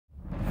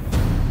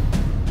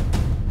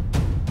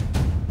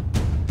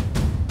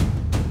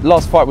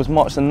Last fight was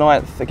March the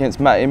 9th against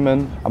Matt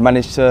Inman. I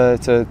managed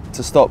to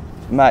stop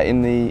Matt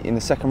in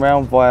the second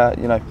round via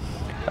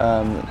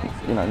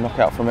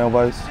knockout from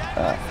elbows.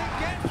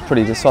 It was a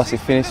pretty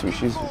decisive finish,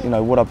 which is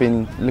what I've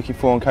been looking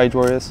for on Cage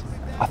Warriors.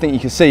 I think you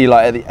can see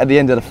at the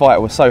end of the fight I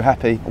was so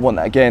happy. I want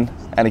that again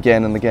and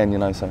again and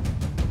again, so.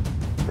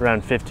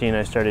 Around 15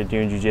 I started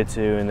doing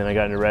jiu-jitsu, and then I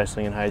got into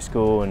wrestling in high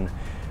school, and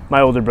my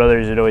older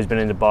brothers had always been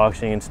into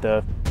boxing and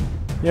stuff.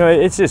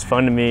 It's just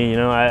fun to me,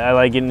 I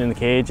like getting in the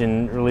cage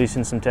and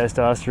releasing some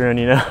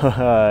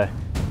testosterone,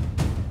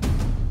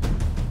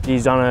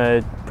 He's on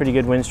a pretty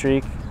good win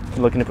streak,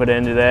 looking to put an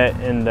end to that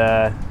and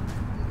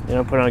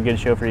put on a good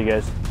show for you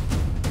guys.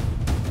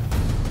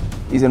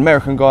 He's an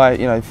American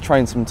guy,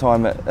 trained some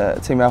time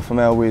at Team Alpha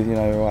Male with,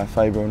 Uriah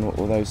Faber and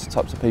all those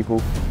types of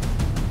people.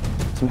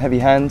 Some heavy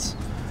hands,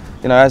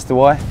 as do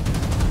I.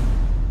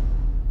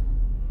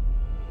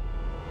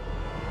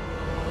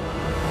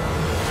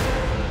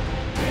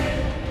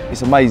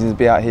 It's amazing to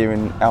be out here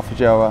in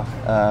Fujairah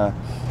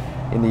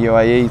in the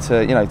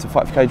UAE to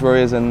fight for Cage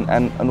Warriors and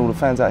all the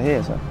fans out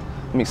here, so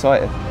I'm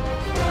excited.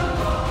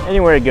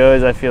 Anywhere it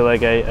goes, I feel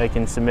like I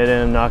can submit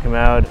him, knock him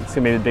out. It's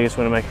going to be the biggest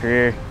win of my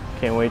career.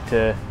 Can't wait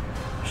to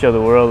show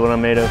the world what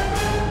I'm made of.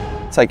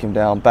 Take him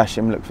down, bash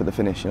him, look for the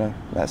finish,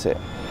 that's it.